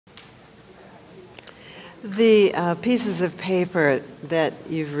The pieces of paper that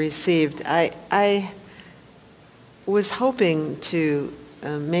you've received, I was hoping to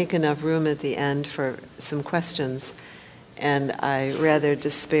make enough room at the end for some questions, and I rather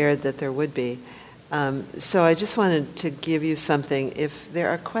despaired that there would be. So I just wanted to give you something. If there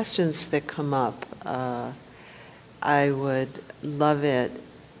are questions that come up, I would love it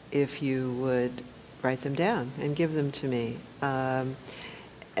if you would write them down and give them to me.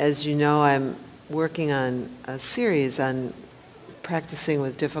 As you know, I'm working on a series on practicing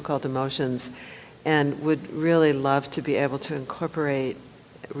with difficult emotions, and would really love to be able to incorporate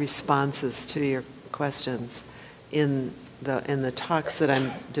responses to your questions in the talks that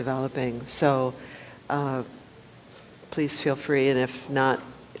I'm developing. So please feel free, and if not,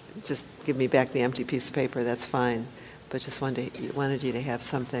 just give me back the empty piece of paper, that's fine. But just wanted you to have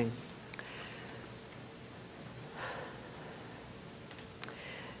something.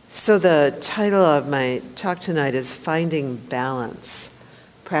 So the title of my talk tonight is Finding Balance,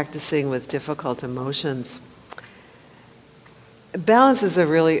 Practicing with Difficult Emotions. Balance is a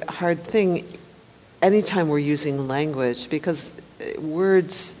really hard thing anytime we're using language, because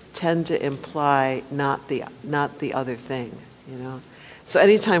words tend to imply not the other thing, you know. So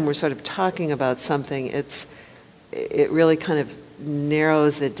anytime we're sort of talking about something, it really kind of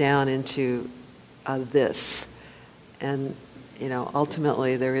narrows it down into this, and you know,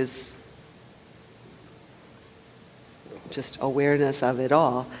 ultimately there is just awareness of it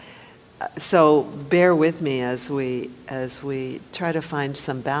all. So bear with me as we try to find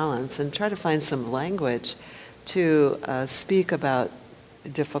some balance and try to find some language to speak about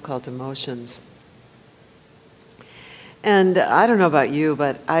difficult emotions. And I don't know about you,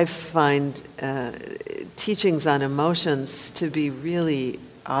 but I find teachings on emotions to be really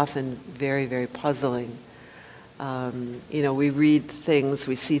often very, very puzzling. You know, we read things,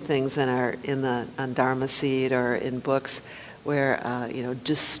 we see things on Dharma Seed or in books where, you know,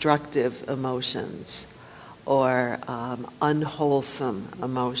 destructive emotions or unwholesome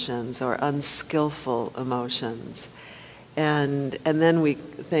emotions or unskillful emotions. And then we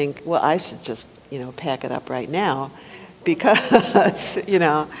think, well, I should just, you know, pack it up right now because, you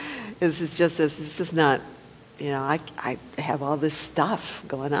know, it's just not, you know, I have all this stuff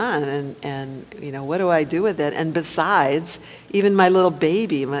going on, and you know, what do I do with it? And besides, even my little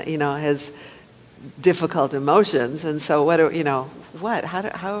baby, you know, has difficult emotions, and so how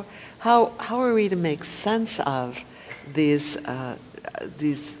are we to make sense of these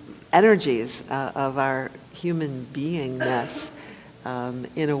energies of our human beingness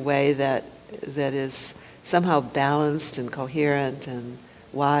in a way that is somehow balanced and coherent and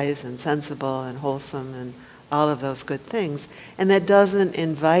wise and sensible and wholesome and all of those good things, and that doesn't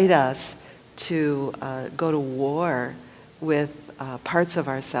invite us to go to war with parts of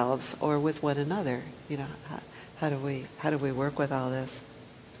ourselves or with one another. You know, how do we work with all this?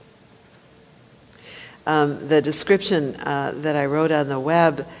 The description that I wrote on the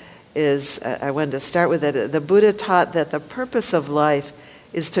web is, I wanted to start with it. The Buddha taught that the purpose of life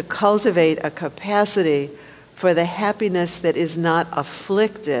is to cultivate a capacity for the happiness that is not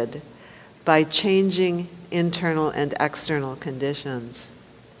afflicted by changing internal and external conditions.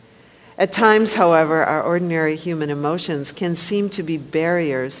 At times, however, our ordinary human emotions can seem to be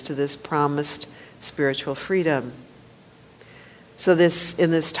barriers to this promised spiritual freedom. So in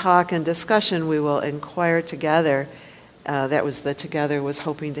this talk and discussion, we will inquire together, that was the together, was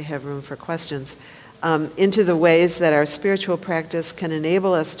hoping to have room for questions, into the ways that our spiritual practice can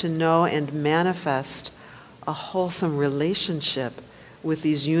enable us to know and manifest a wholesome relationship with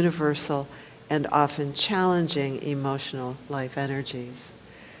these universal and often challenging emotional life energies.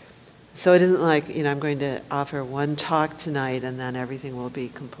 So it isn't like, you know, I'm going to offer one talk tonight and then everything will be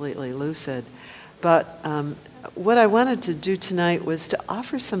completely lucid. But what I wanted to do tonight was to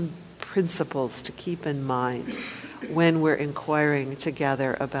offer some principles to keep in mind when we're inquiring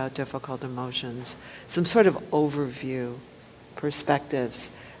together about difficult emotions, some sort of overview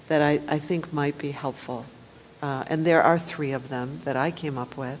perspectives that I think might be helpful. And there are 3 of them that I came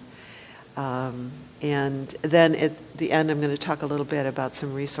up with. And then at the end, I'm going to talk a little bit about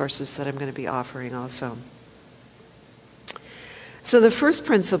some resources that I'm going to be offering also. So the first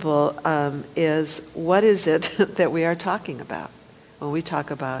principle is, what is it that we are talking about when we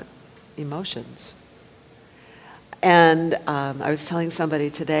talk about emotions? And I was telling somebody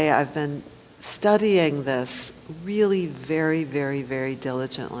today, I've been studying this really very, very, very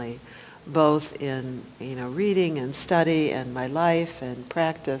diligently, both in, you know, reading and study and my life and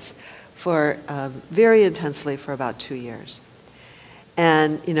practice for very intensely for about 2 years.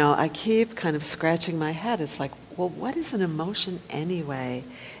 And, you know, I keep kind of scratching my head. It's like, well, what is an emotion anyway?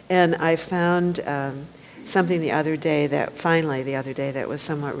 And I found something the other day that was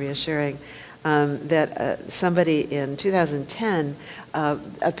somewhat reassuring, that somebody in 2010,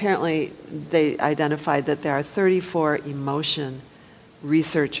 apparently they identified that there are 34 emotion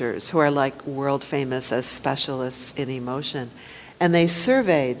researchers who are like world famous as specialists in emotion. And they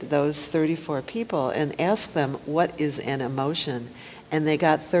surveyed those 34 people and asked them, what is an emotion? And they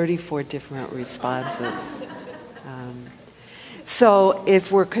got 34 different responses. So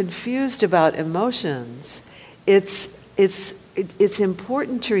if we're confused about emotions, it's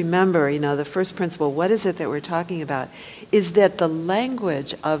important to remember, the first principle, what is it that we're talking about, is that the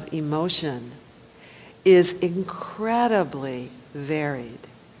language of emotion is incredibly varied.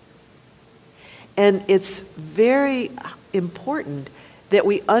 And it's very important that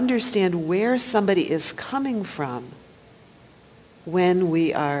we understand where somebody is coming from when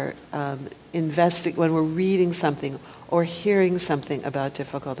we are when we're reading something or hearing something about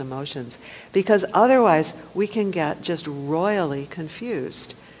difficult emotions, because otherwise we can get just royally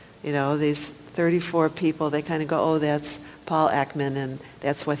confused. These 34 people, they kind of go, oh, that's Paul Ekman, and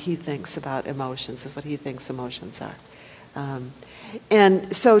that's what he thinks about emotions, that's what he thinks emotions are.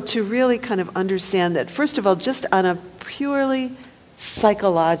 And so to really kind of understand that, first of all, just on a purely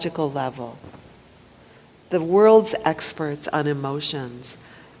psychological level, the world's experts on emotions,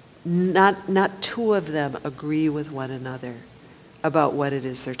 not two of them agree with one another about what it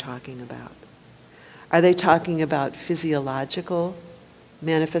is they're talking about. Are they talking about physiological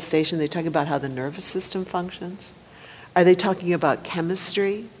manifestation? Are they talking about how the nervous system functions? Are they talking about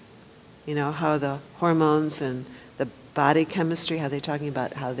chemistry? How the hormones and the body chemistry, how they're talking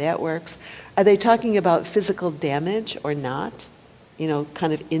about how that works? Are they talking about physical damage or not?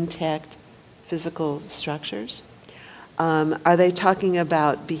 Kind of intact physical structures? Are they talking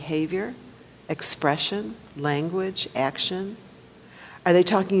about behavior, expression, language, action? Are they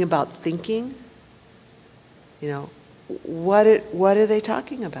talking about thinking? What are they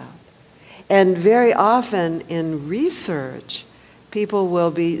talking about? And very often in research, people will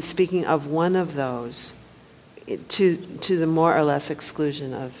be speaking of one of those to the more or less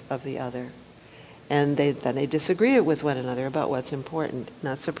exclusion of the other. And then they disagree with one another about what's important,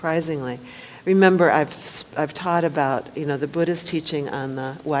 not surprisingly. Remember, I've taught about, the Buddhist teaching on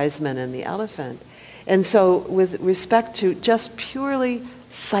the wise men and the elephant. And so with respect to just purely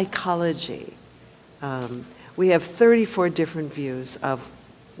psychology, we have 34 different views of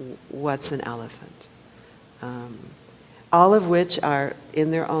what's an elephant, all of which are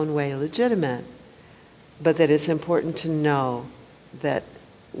in their own way legitimate, but that it's important to know that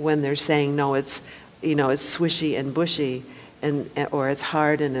when they're saying, no, it's swishy and bushy, or it's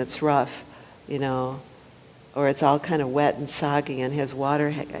hard and it's rough, or it's all kind of wet and soggy and has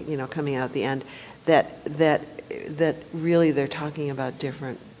water, coming out the end, that really they're talking about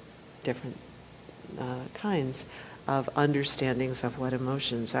different kinds of understandings of what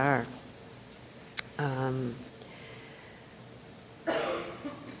emotions are.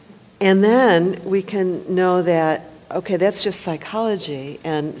 And then we can know that, okay, that's just psychology,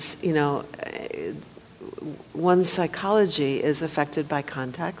 and one's psychology is affected by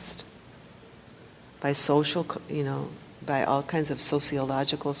context, by social, by all kinds of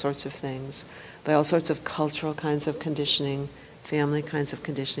sociological sorts of things, by all sorts of cultural kinds of conditioning, family kinds of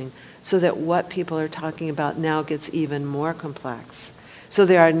conditioning, so that what people are talking about now gets even more complex. So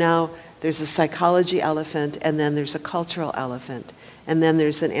there's a psychology elephant, and then there's a cultural elephant, and then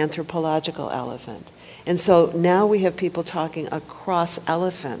there's an anthropological elephant. And so now we have people talking across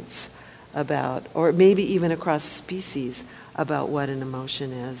elephants about, or maybe even across species, about what an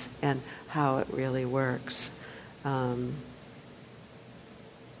emotion is and how it really works.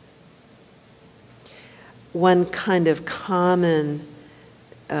 One kind of common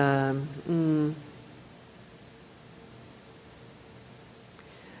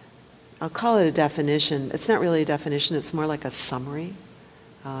I'll call it a definition. It's not really a definition, it's more like a summary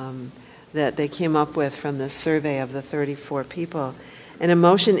that they came up with from this survey of the 34 people. An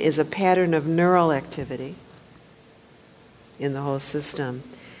emotion is a pattern of neural activity in the whole system,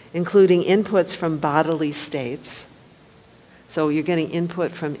 including inputs from bodily states. So you're getting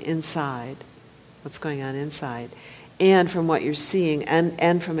input from inside, what's going on inside, and from what you're seeing,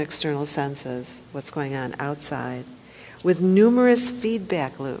 and from external senses, what's going on outside, with numerous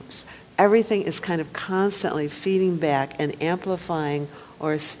feedback loops. Everything is kind of constantly feeding back and amplifying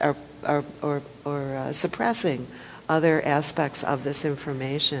or suppressing other aspects of this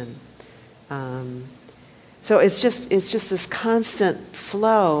information. So it's just this constant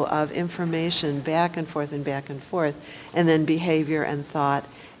flow of information back and forth and back and forth, and then behavior and thought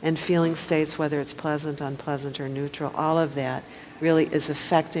and feeling states, whether it's pleasant, unpleasant, or neutral. All of that really is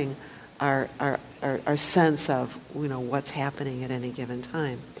affecting our sense of what's happening at any given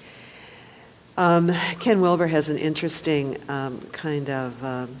time. Ken Wilber has an interesting kind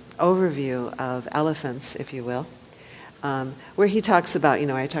of overview of elephants, if you will, where he talks about,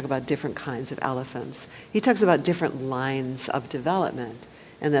 I talk about different kinds of elephants. He talks about different lines of development,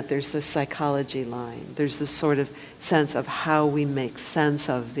 and that there's this psychology line. There's this sort of sense of how we make sense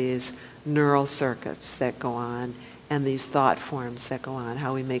of these neural circuits that go on and these thought forms that go on,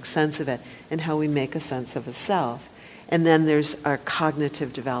 how we make sense of it, and how we make a sense of a self. And then there's our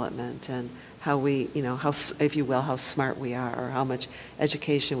cognitive development and how we, how, if you will, how smart we are or how much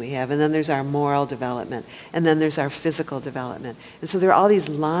education we have. And then there's our moral development. And then there's our physical development. And so there are all these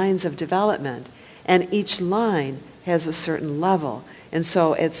lines of development, and each line has a certain level. And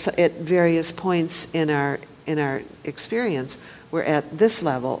so it's at various points in our experience, we're at this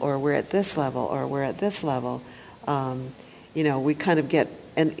level, or we're at this level, or we're at this level. We kind of get,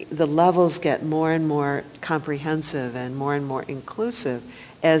 and the levels get more and more comprehensive and more inclusive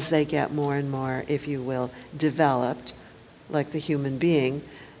as they get more and more, if you will, developed, like the human being.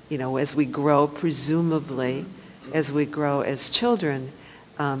 As we grow, presumably, as we grow as children,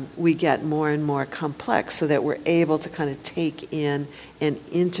 we get more and more complex, so that we're able to kind of take in and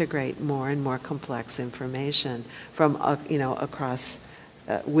integrate more and more complex information from, across,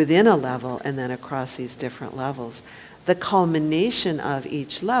 within a level and then across these different levels. The culmination of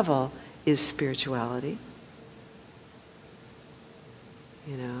each level is spirituality,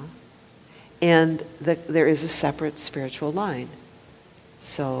 and there is a separate spiritual line,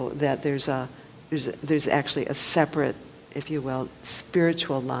 so that there's actually a separate, if you will,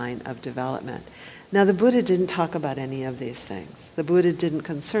 spiritual line of development. Now, the Buddha didn't talk about any of these things. The Buddha didn't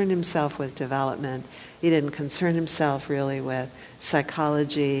concern himself with development. He didn't concern himself really with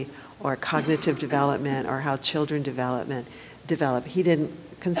psychology or cognitive development or how children develop. He didn't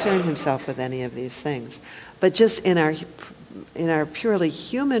concern himself with any of these things. But just in our purely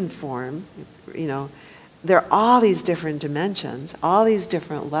human form, there are all these different dimensions, all these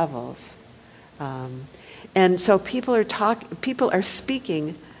different levels. And so people are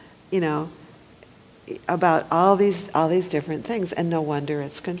speaking, about all these different things, and no wonder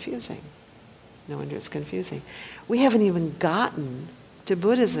it's confusing. No wonder it's confusing. We haven't even gotten to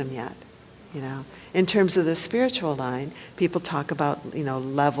Buddhism yet. In terms of the spiritual line, people talk about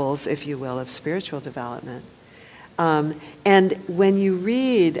levels, if you will, of spiritual development. And when you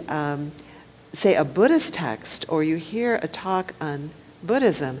read, say, a Buddhist text, or you hear a talk on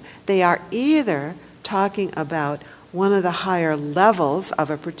Buddhism, they are either talking about one of the higher levels of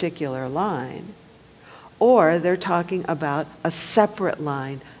a particular line, or they're talking about a separate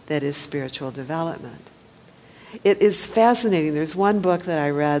line that is spiritual development. It is fascinating. There's one book that I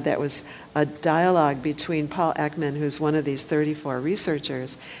read that was a dialogue between Paul Ekman, who's one of these 34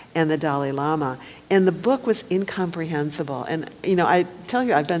 researchers, and the Dalai Lama. And the book was incomprehensible. And, I tell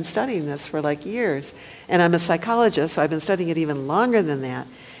you, I've been studying this for like years. And I'm a psychologist, so I've been studying it even longer than that.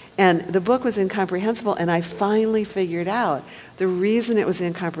 And the book was incomprehensible, and I finally figured out the reason it was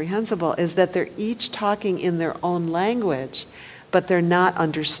incomprehensible is that they're each talking in their own language, but they're not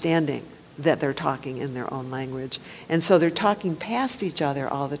understanding that they're talking in their own language. And so they're talking past each other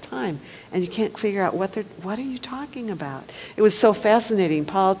all the time, and you can't figure out what are you talking about. It was so fascinating.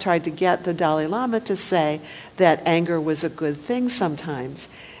 Paul tried to get the Dalai Lama to say that anger was a good thing sometimes.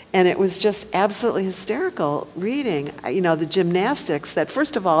 And it was just absolutely hysterical reading, the gymnastics that,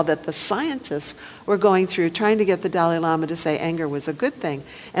 first of all, that the scientists were going through trying to get the Dalai Lama to say anger was a good thing.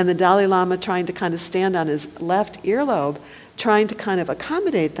 And the Dalai Lama trying to kind of stand on his left earlobe, trying to kind of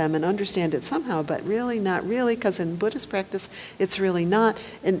accommodate them and understand it somehow, but really not really, because in Buddhist practice, it's really not.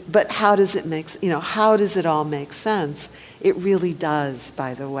 But how does it how does it all make sense? It really does,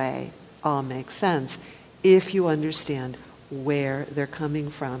 by the way, all make sense if you understand where they're coming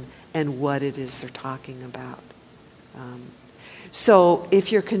from and what it is they're talking about. So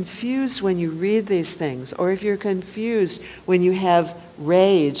if you're confused when you read these things, or if you're confused when you have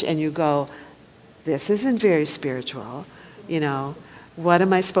rage and you go, this isn't very spiritual, what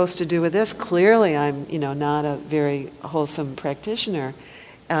am I supposed to do with this? Clearly I'm, not a very wholesome practitioner.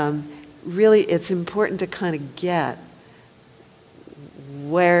 Really, it's important to kind of get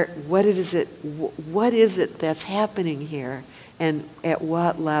what is it that's happening here, and at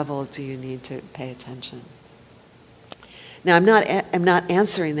what level do you need to pay attention? Now, I'm not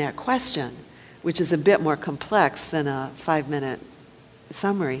answering that question, which is a bit more complex than a 5-minute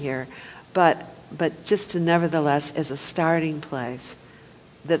summary here, but just to nevertheless, as a starting place,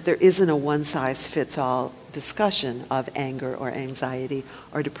 that there isn't a one-size-fits-all discussion of anger or anxiety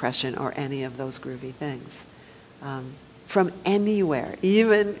or depression or any of those groovy things. from anywhere,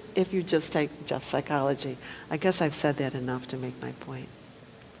 even if you just take just psychology. I guess I've said that enough to make my point.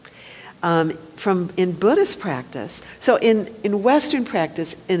 In Buddhist practice, so in Western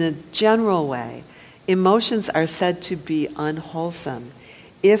practice, in a general way, emotions are said to be unwholesome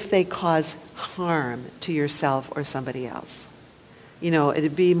if they cause harm to yourself or somebody else.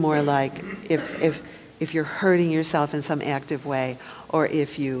 It'd be more like if you're hurting yourself in some active way, or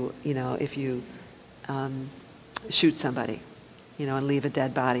if you shoot somebody, and leave a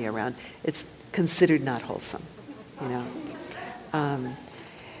dead body around. It's considered not wholesome,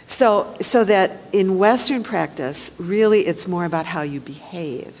 So that in Western practice, really it's more about how you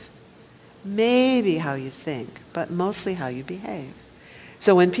behave. Maybe how you think, but mostly how you behave.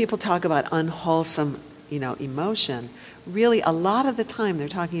 So when people talk about unwholesome, emotion, really a lot of the time they're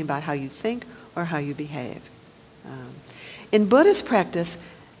talking about how you think or how you behave. In Buddhist practice,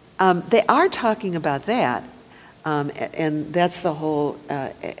 they are talking about that, and that's the whole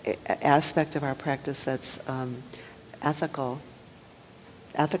aspect of our practice that's ethical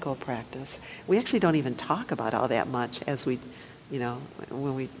practice. We actually don't even talk about all that much as we,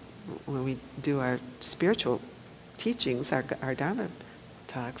 when we do our spiritual teachings, our Dharma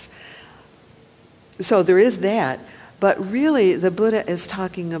talks. So there is that, but really the Buddha is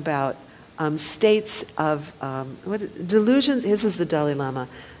talking about states of delusions. This is the Dalai Lama.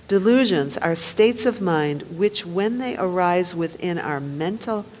 Delusions are states of mind which, when they arise within our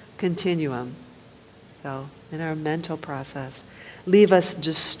mental continuum, so in our mental process, leave us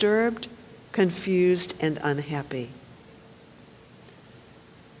disturbed, confused, and unhappy.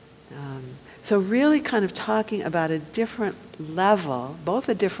 So really kind of talking about a different level, both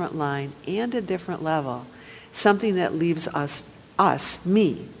a different line and a different level, something that leaves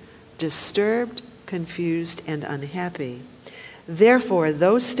me, disturbed, confused, and unhappy. Therefore,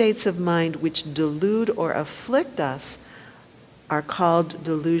 those states of mind which delude or afflict us are called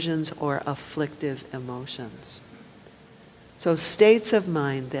delusions or afflictive emotions. So states of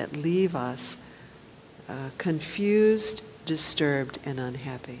mind that leave us confused, disturbed, and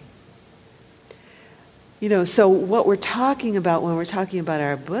unhappy. So what we're talking about when we're talking about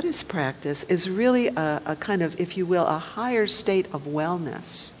our Buddhist practice is really a kind of, if you will, a higher state of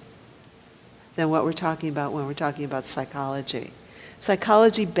wellness than what we're talking about when we're talking about psychology.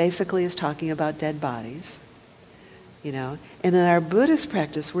 Psychology basically is talking about dead bodies, and in our Buddhist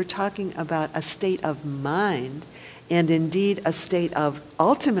practice, we're talking about a state of mind, and indeed a state of,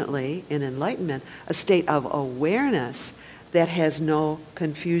 ultimately, in enlightenment, a state of awareness that has no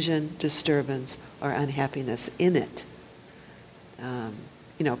confusion, disturbance, or unhappiness in it.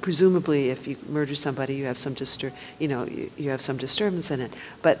 Presumably, if you murder somebody, you have some you have some disturbance in it.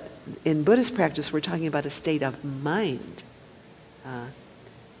 But in Buddhist practice, we're talking about a state of mind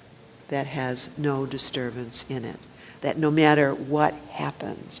that has no disturbance in it. That no matter what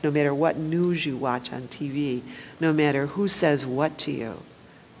happens, no matter what news you watch on TV, no matter who says what to you,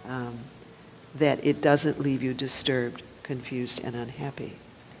 that it doesn't leave you disturbed, confused, and unhappy.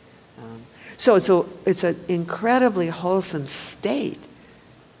 So it's an incredibly wholesome state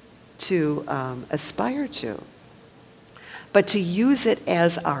to aspire to, but to use it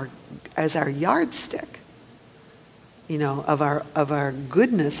as our yardstick, of our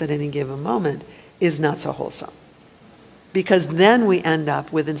goodness at any given moment is not so wholesome, because then we end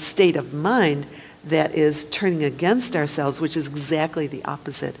up with a state of mind that is turning against ourselves, which is exactly the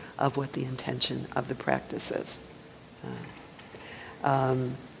opposite of what the intention of the practice is.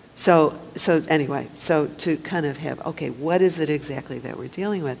 So to kind of have, okay, what is it exactly that we're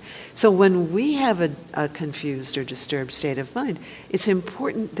dealing with? So when we have a confused or disturbed state of mind, it's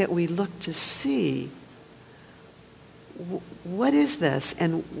important that we look to see what is this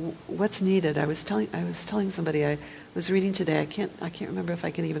and what's needed. I was telling somebody, I was reading today, I can't remember if I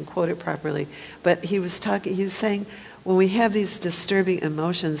can even quote it properly, but he was saying, when we have these disturbing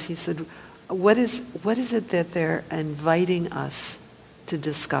emotions, he said, what is it that they're inviting us to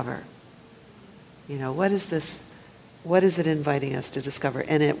discover? What is this? What is it inviting us to discover,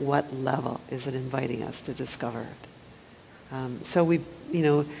 and at what level is it inviting us to discover it? So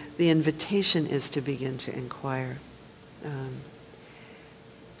the invitation is to begin to inquire.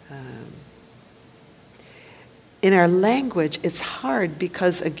 In our language, it's hard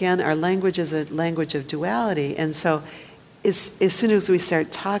because, again, our language is a language of duality, and so as soon as we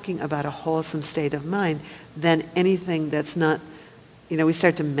start talking about a wholesome state of mind, then anything that's not, we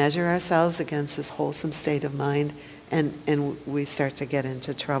start to measure ourselves against this wholesome state of mind, and we start to get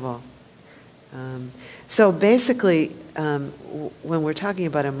into trouble. So basically, when we're talking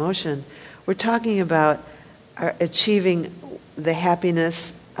about emotion, we're talking about achieving the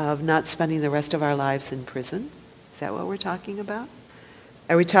happiness of not spending the rest of our lives in prison, Is that what we're talking about?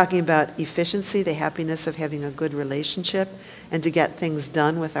 Are we talking about efficiency, the happiness of having a good relationship and to get things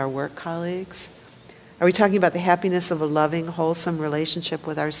done with our work colleagues? Are we talking about the happiness of a loving, wholesome relationship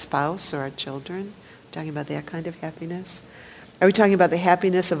with our spouse or our children? Talking about that kind of happiness? Are we talking about the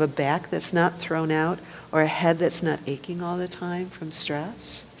happiness of a back that's not thrown out or a head that's not aching all the time from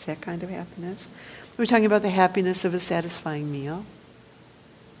stress? Is that kind of happiness? Are we talking about the happiness of a satisfying meal?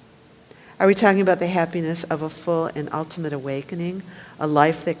 Are we talking about the happiness of a full and ultimate awakening, a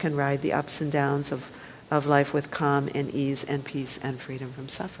life that can ride the ups and downs of life with calm and ease and peace and freedom from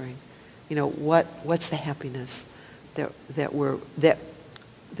suffering? You know, what's the happiness that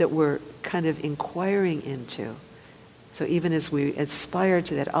we're kind of inquiring into? So even as we aspire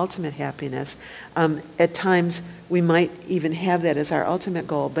to that ultimate happiness, at times we might even have that as our ultimate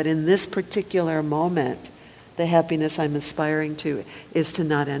goal. But in this particular moment, the happiness I'm aspiring to is to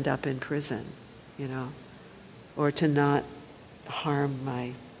not end up in prison, you know, or to not harm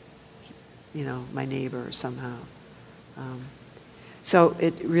my neighbor somehow. So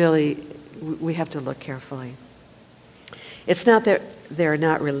it really, we have to look carefully. It's not that they're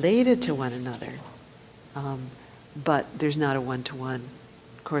not related to one another, but there's not a one-to-one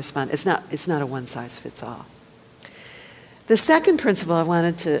correspond. It's not a one-size-fits-all. The second principle I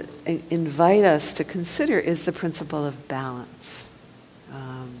wanted to invite us to consider is the principle of balance.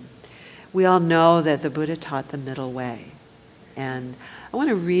 We all know that the Buddha taught the middle way. And I want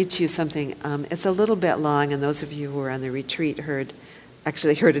to read to you something. It's a little bit long, and those of you who were on the retreat heard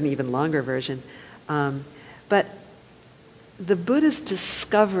an even longer version. But the Buddha's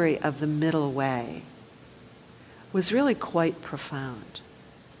discovery of the middle way was really quite profound.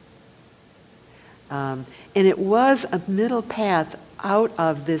 And it was a middle path out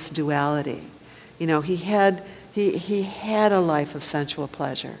of this duality. You know, he had a life of sensual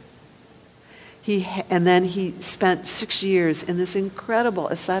pleasure. And then he spent 6 years in this incredible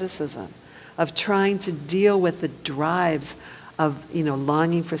asceticism of trying to deal with the drives of, you know,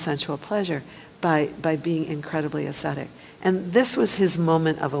 longing for sensual pleasure by being incredibly ascetic. And this was his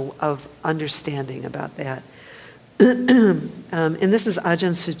moment of understanding about that. And this is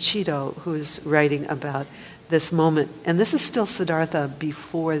Ajahn Sucitto who's writing about this moment. And this is still Siddhartha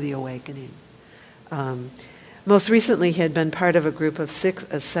before the awakening. Most recently, he had been part of a group of 6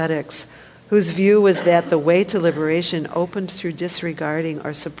 ascetics whose view was that the way to liberation opened through disregarding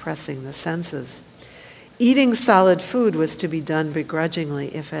or suppressing the senses. Eating solid food was to be done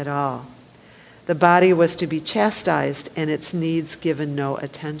begrudgingly, if at all. The body was to be chastised and its needs given no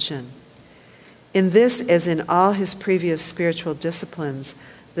attention. In this, as in all his previous spiritual disciplines,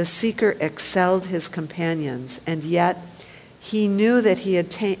 the seeker excelled his companions, and yet he knew that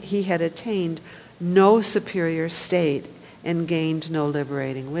he had attained no superior state and gained no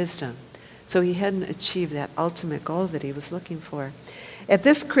liberating wisdom. So he hadn't achieved that ultimate goal that he was looking for. At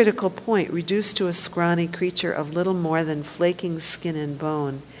this critical point, reduced to a scrawny creature of little more than flaking skin and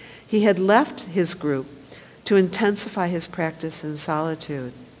bone, he had left his group to intensify his practice in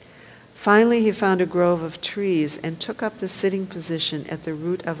solitude. Finally, he found a grove of trees and took up the sitting position at the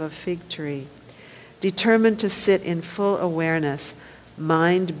root of a fig tree, determined to sit in full awareness,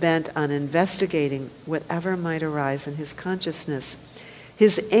 mind bent on investigating whatever might arise in his consciousness.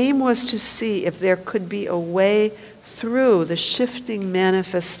 His aim was to see if there could be a way through the shifting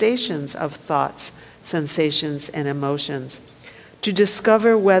manifestations of thoughts, sensations, and emotions, to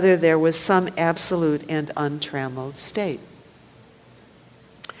discover whether there was some absolute and untrammeled state.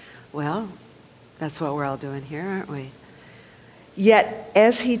 Well, that's what we're all doing here, aren't we? Yet,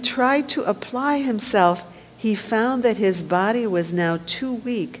 as he tried to apply himself, he found that his body was now too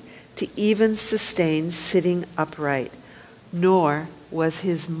weak to even sustain sitting upright, nor was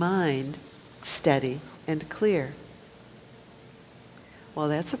his mind steady and clear. Well,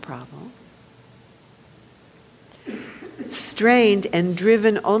 that's a problem. Strained and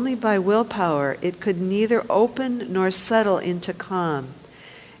driven only by willpower, it could neither open nor settle into calm.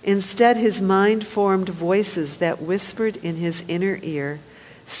 Instead, his mind formed voices that whispered in his inner ear,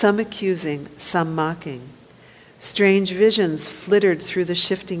 some accusing, some mocking. Strange visions flittered through the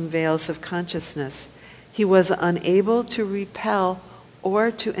shifting veils of consciousness. He was unable to repel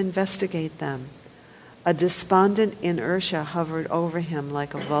or to investigate them. A despondent inertia hovered over him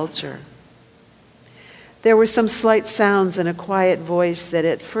like a vulture. There were some slight sounds and a quiet voice that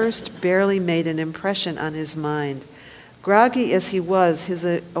at first barely made an impression on his mind. Groggy as he was, his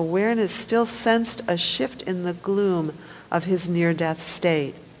awareness still sensed a shift in the gloom of his near-death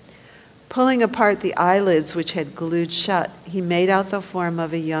state. Pulling apart the eyelids which had glued shut, he made out the form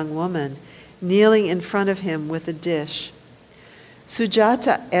of a young woman, kneeling in front of him with a dish.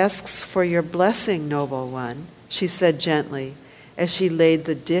 "Sujata asks for your blessing, noble one," she said gently, as she laid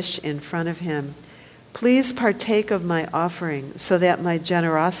the dish in front of him. "Please partake of my offering so that my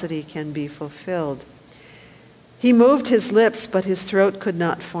generosity can be fulfilled." He moved his lips, but his throat could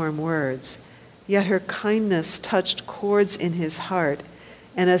not form words. Yet her kindness touched chords in his heart,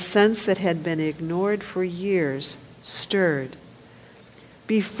 and a sense that had been ignored for years stirred.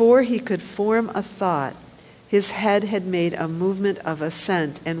 Before he could form a thought, his head had made a movement of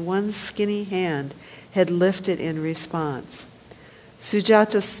assent, and one skinny hand had lifted in response.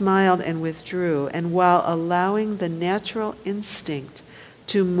 Sujata smiled and withdrew, and while allowing the natural instinct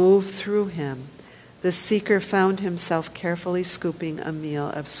to move through him, the seeker found himself carefully scooping a meal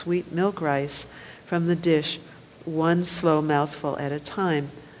of sweet milk rice from the dish, one slow mouthful at a time,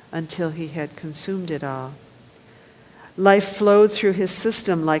 until he had consumed it all. Life flowed through his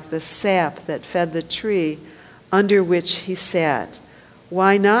system like the sap that fed the tree under which he sat.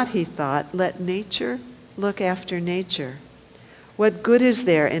 Why not, he thought, let nature look after nature? What good is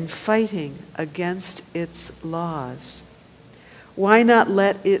there in fighting against its laws? Why not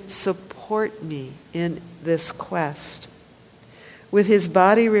let it support me in this quest? With his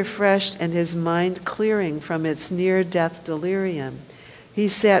body refreshed and his mind clearing from its near-death delirium, he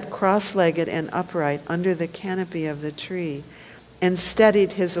sat cross-legged and upright under the canopy of the tree and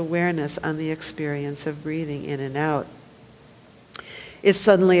steadied his awareness on the experience of breathing in and out. It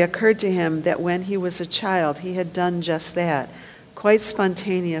suddenly occurred to him that when he was a child, he had done just that, quite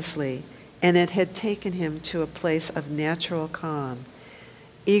spontaneously, and it had taken him to a place of natural calm.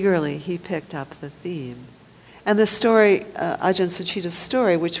 Eagerly, he picked up the theme. And the story, Ajahn Sucita's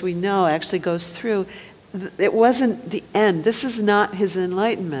story, which we know actually goes through, it wasn't the end. This is not his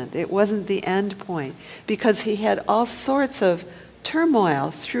enlightenment. It wasn't the end point, because he had all sorts of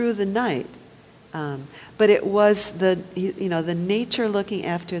turmoil through the night. But it was the nature looking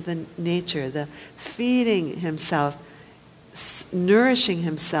after the nature, the feeding himself, nourishing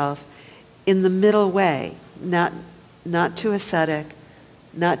himself in the middle way, not too ascetic,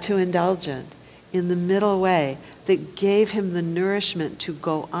 not too indulgent, in the middle way that gave him the nourishment to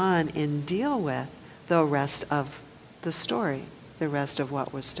go on and deal with the rest of the story, the rest of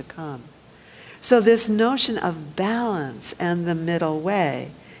what was to come. So this notion of balance and the middle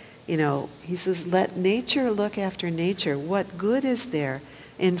way, he says, let nature look after nature. What good is there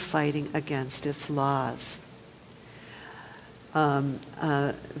in fighting against its laws?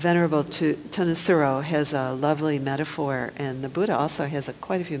 Venerable Thanissaro has a lovely metaphor, and the Buddha also has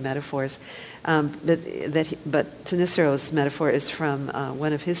quite a few metaphors. But Thanissaro's metaphor is from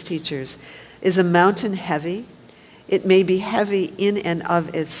one of his teachers. Is a mountain heavy? It may be heavy in and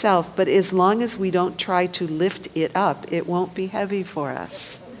of itself, but as long as we don't try to lift it up, it won't be heavy for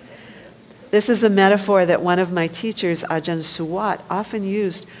us. This is a metaphor that one of my teachers, Ajahn Suwat, often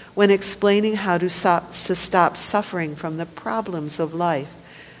used when explaining how to stop suffering from the problems of life.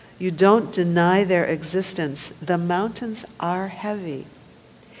 You don't deny their existence. The mountains are heavy,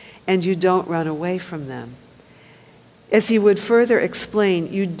 and you don't run away from them. As he would further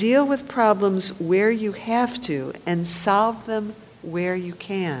explain, you deal with problems where you have to and solve them where you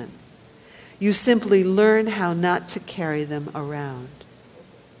can. You simply learn how not to carry them around.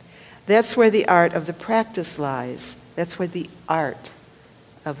 That's where the art of the practice lies. That's where the art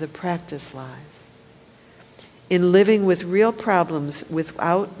of the practice lies. In living with real problems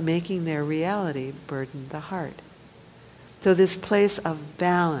without making their reality burden the heart. So this place of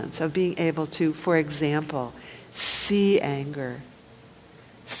balance, of being able to, for example, see anger,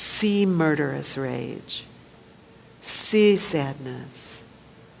 see murderous rage, see sadness,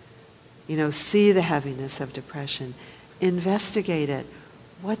 see the heaviness of depression, investigate it.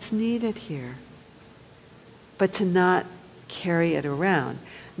 What's needed here? But to not carry it around.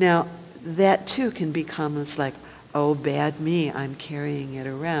 Now, that too can become, it's like, oh, bad me, I'm carrying it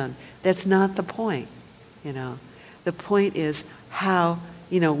around. That's not the point, The point is how,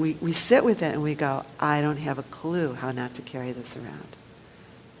 we sit with it and we go, I don't have a clue how not to carry this around,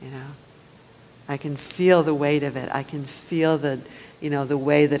 I can feel the weight of it. I can feel the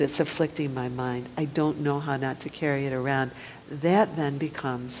way that it's afflicting my mind. I don't know how not to carry it around. That then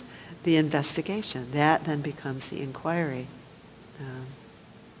becomes the investigation. That then becomes the inquiry.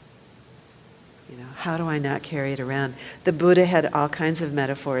 How do I not carry it around? The Buddha had all kinds of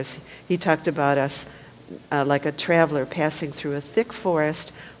metaphors. He talked about us like a traveler passing through a thick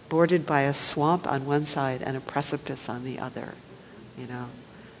forest bordered by a swamp on one side and a precipice on the other.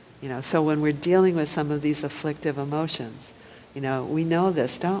 So when we're dealing with some of these afflictive emotions, we know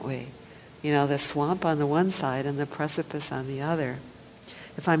this, don't we? The swamp on the one side and the precipice on the other.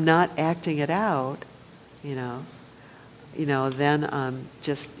 If I'm not acting it out, then I'm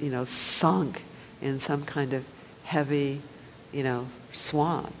just, sunk in some kind of heavy,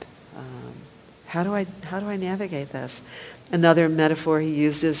 swamp. How do I navigate this? Another metaphor he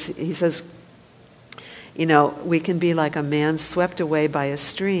used is, he says, we can be like a man swept away by a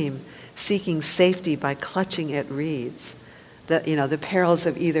stream, seeking safety by clutching at reeds. The perils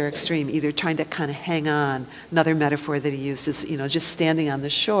of either extreme, either trying to kind of hang on. Another metaphor that he used is, just standing on the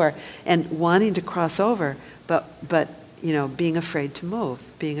shore and wanting to cross over, but being afraid to move,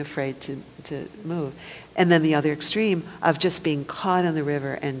 to move. And then the other extreme of just being caught in the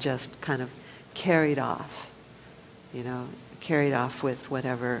river and just kind of carried off, with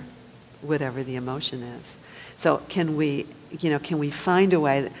whatever the emotion is. So can we find a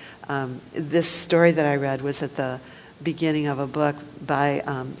way? This story that I read was at the beginning of a book by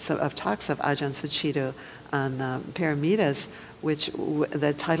of talks of Ajahn Suchito on paramitas, which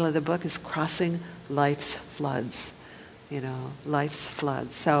the title of the book is Crossing Life's Floods. Life's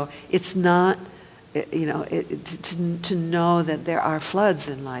floods. So it's not, to know that there are floods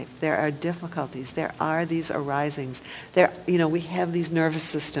in life, there are difficulties, there are these arisings. We have these nervous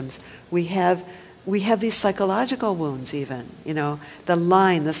systems. We have these psychological wounds even.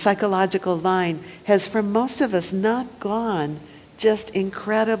 The psychological line has for most of us not gone just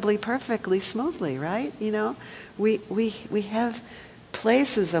incredibly perfectly smoothly, right? We have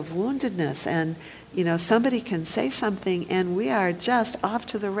places of woundedness, and somebody can say something and we are just off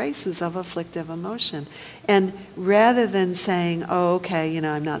to the races of afflictive emotion. And rather than saying, oh, okay,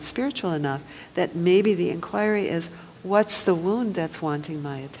 I'm not spiritual enough, that maybe the inquiry is, what's the wound that's wanting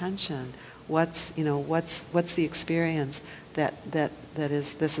my attention? What's the experience that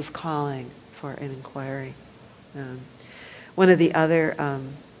this is calling for an inquiry? One of the other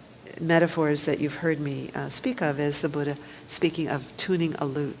metaphors that you've heard me speak of is the Buddha speaking of tuning a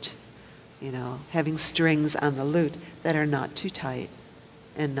lute, having strings on the lute that are not too tight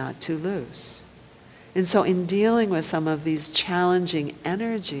and not too loose. And so in dealing with some of these challenging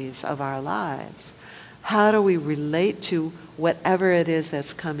energies of our lives, how do we relate to whatever it is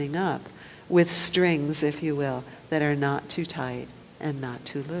that's coming up with strings, if you will, that are not too tight and not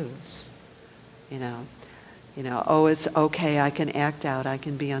too loose? Oh, it's okay, I can act out, I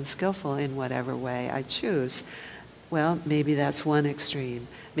can be unskillful in whatever way I choose. Well, maybe that's one extreme.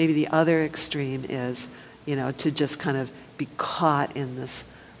 Maybe the other extreme is, to just kind of be caught in this,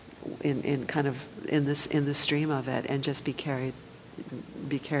 in the stream of it and just be carried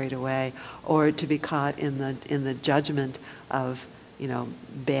away, or to be caught in the judgment of,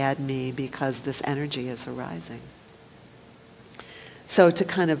 bad me because this energy is arising. So to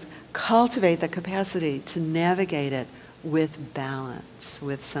kind of cultivate the capacity to navigate it with balance,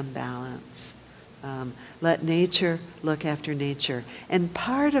 with some balance. Let nature look after nature. And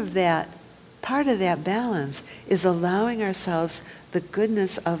part of that balance is allowing ourselves the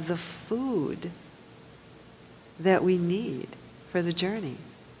goodness of the food that we need for the journey.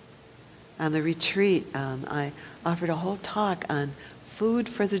 On the retreat, I offered a whole talk on food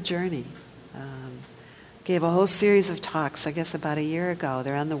for the journey. Gave a whole series of talks, I guess about a year ago.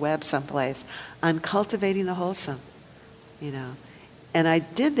 They're on the web someplace, on cultivating the wholesome, And I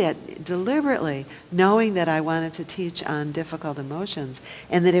did that deliberately, knowing that I wanted to teach on difficult emotions,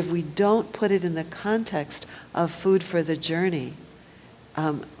 and that if we don't put it in the context of food for the journey,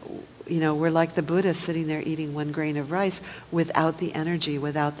 we're like the Buddha sitting there eating one grain of rice without the energy,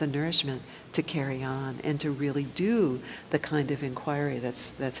 without the nourishment to carry on and to really do the kind of inquiry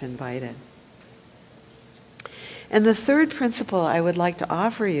that's invited. And the third principle I would like to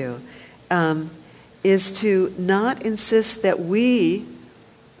offer you is to not insist that we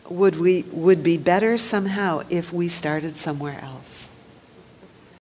would be better somehow if we started somewhere else.